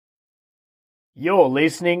You're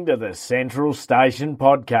listening to the Central Station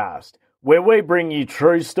Podcast, where we bring you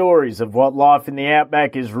true stories of what life in the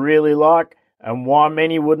outback is really like and why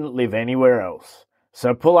many wouldn't live anywhere else.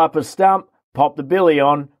 So pull up a stump, pop the billy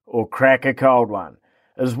on, or crack a cold one,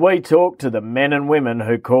 as we talk to the men and women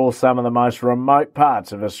who call some of the most remote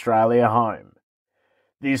parts of Australia home.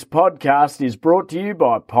 This podcast is brought to you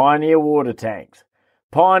by Pioneer Water Tanks.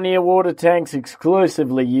 Pioneer Water Tanks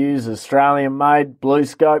exclusively use Australian-made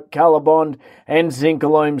BlueScope, Colorbond and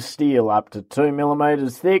Zinc-Alume steel up to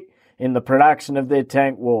 2mm thick in the production of their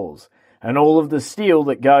tank walls, and all of the steel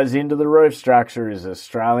that goes into the roof structure is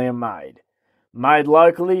Australian-made. Made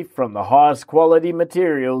locally from the highest quality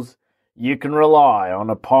materials, you can rely on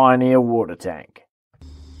a Pioneer Water Tank.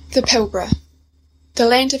 The Pilbara, the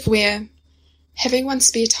land of where having one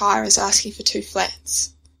spare tyre is asking for 2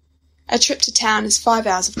 flats. A trip to town is 5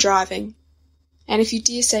 hours of driving, and if you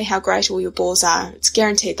dare say how great all your bores are, it's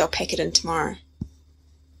guaranteed they'll pack it in tomorrow.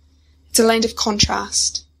 It's a land of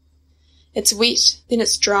contrast. It's wet, then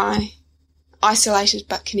it's dry, isolated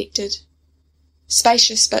but connected,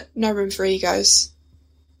 spacious but no room for egos,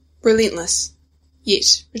 relentless,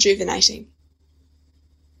 yet rejuvenating.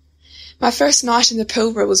 My first night in the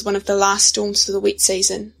Pilbara was one of the last storms for the wet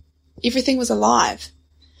season. Everything was alive.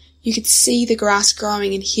 You could see the grass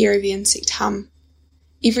growing and hear every insect hum.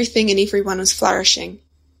 Everything and everyone was flourishing.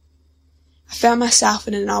 I found myself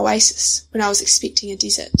in an oasis when I was expecting a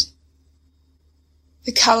desert.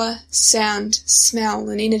 The colour, sound, smell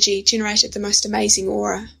and energy generated the most amazing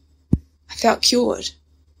aura. I felt cured.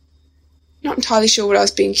 Not entirely sure what I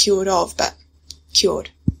was being cured of, but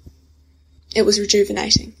cured. It was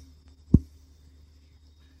rejuvenating.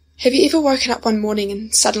 Have you ever woken up one morning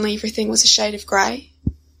and suddenly everything was a shade of grey?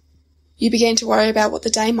 You began to worry about what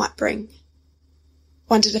the day might bring.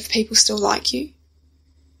 Wondered if people still like you.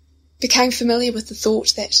 Became familiar with the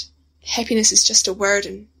thought that happiness is just a word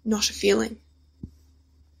and not a feeling.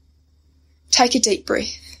 Take a deep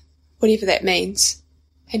breath, whatever that means,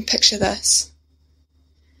 and picture this.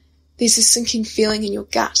 There's a sinking feeling in your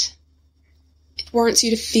gut. It warrants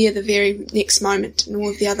you to fear the very next moment and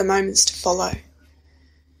all of the other moments to follow.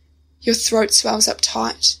 Your throat swells up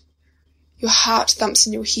tight. Your heart thumps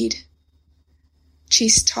in your head.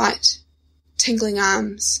 Chest tight, tingling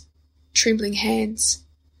arms, trembling hands.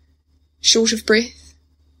 Short of breath,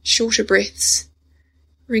 shorter breaths,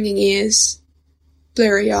 ringing ears,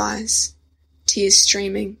 blurry eyes, tears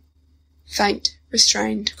streaming, faint,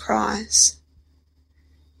 restrained cries.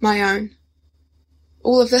 My own.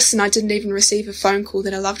 All of this and I didn't even receive a phone call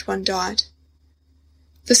that a loved one died.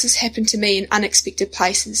 This has happened to me in unexpected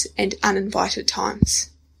places and uninvited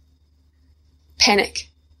times. Panic,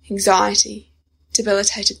 anxiety,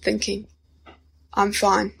 debilitated thinking. I'm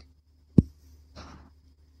fine.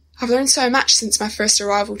 I've learned so much since my first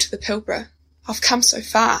arrival to the Pilbara. I've come so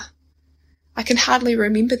far. I can hardly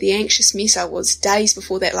remember the anxious mess I was days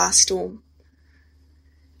before that last storm.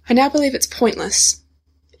 I now believe it's pointless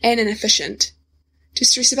and inefficient to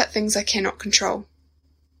stress about things I cannot control.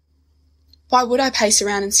 Why would I pace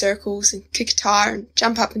around in circles and kick a tire and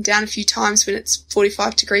jump up and down a few times when it's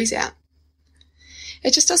 45 degrees out?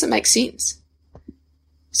 It just doesn't make sense.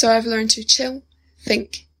 So I've learned to chill,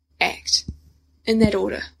 think, act, in that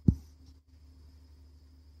order.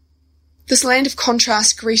 This land of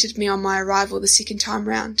contrast greeted me on my arrival the second time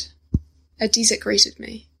round. A desert greeted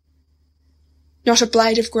me. Not a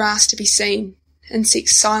blade of grass to be seen,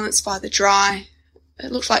 insects silenced by the dry.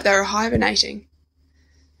 It looked like they were hibernating.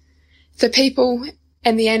 The people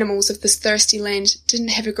and the animals of this thirsty land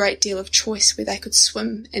didn't have a great deal of choice where they could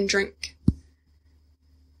swim and drink.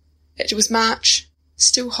 It was March,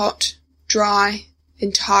 still hot, dry,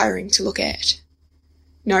 and tiring to look at.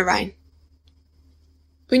 No rain.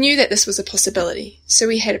 We knew that this was a possibility, so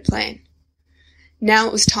we had a plan. Now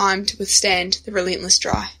it was time to withstand the relentless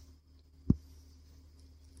dry.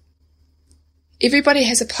 Everybody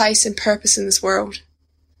has a place and purpose in this world.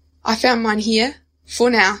 I found mine here, for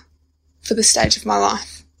now, for this stage of my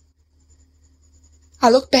life. I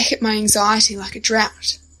look back at my anxiety like a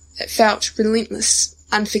drought. It felt relentless,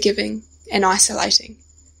 unforgiving, and isolating.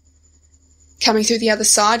 Coming through the other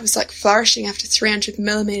side was like flourishing after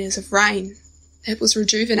 300mm of rain. It was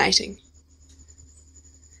rejuvenating.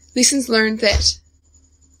 Lessons learned that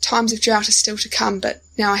times of drought are still to come, but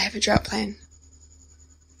now I have a drought plan.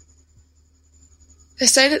 They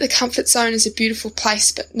say that the comfort zone is a beautiful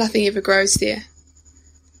place, but nothing ever grows there.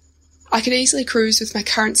 I could easily cruise with my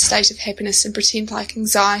current state of happiness and pretend like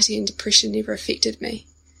anxiety and depression never affected me.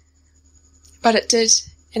 But it did,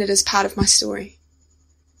 and it is part of my story.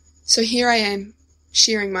 So here I am,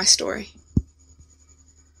 sharing my story.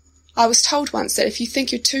 I was told once that if you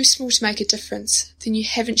think you're too small to make a difference, then you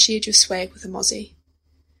haven't shared your swag with a Mozzie.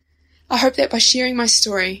 I hope that by sharing my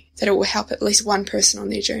story, that it will help at least one person on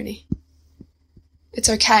their journey. It's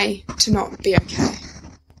okay to not be okay.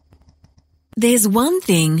 There's one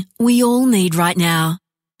thing we all need right now,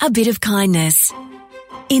 a bit of kindness.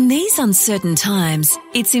 In these uncertain times,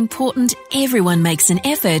 it's important everyone makes an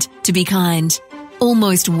effort to be kind.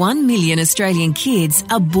 Almost 1 million Australian kids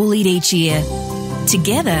are bullied each year.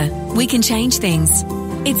 Together, we can change things.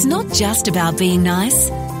 It's not just about being nice,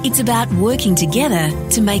 it's about working together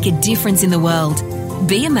to make a difference in the world.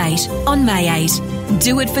 Be a mate on May 8.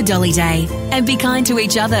 Do it for Dolly Day and be kind to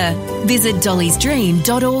each other. Visit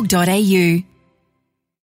dollysdream.org.au.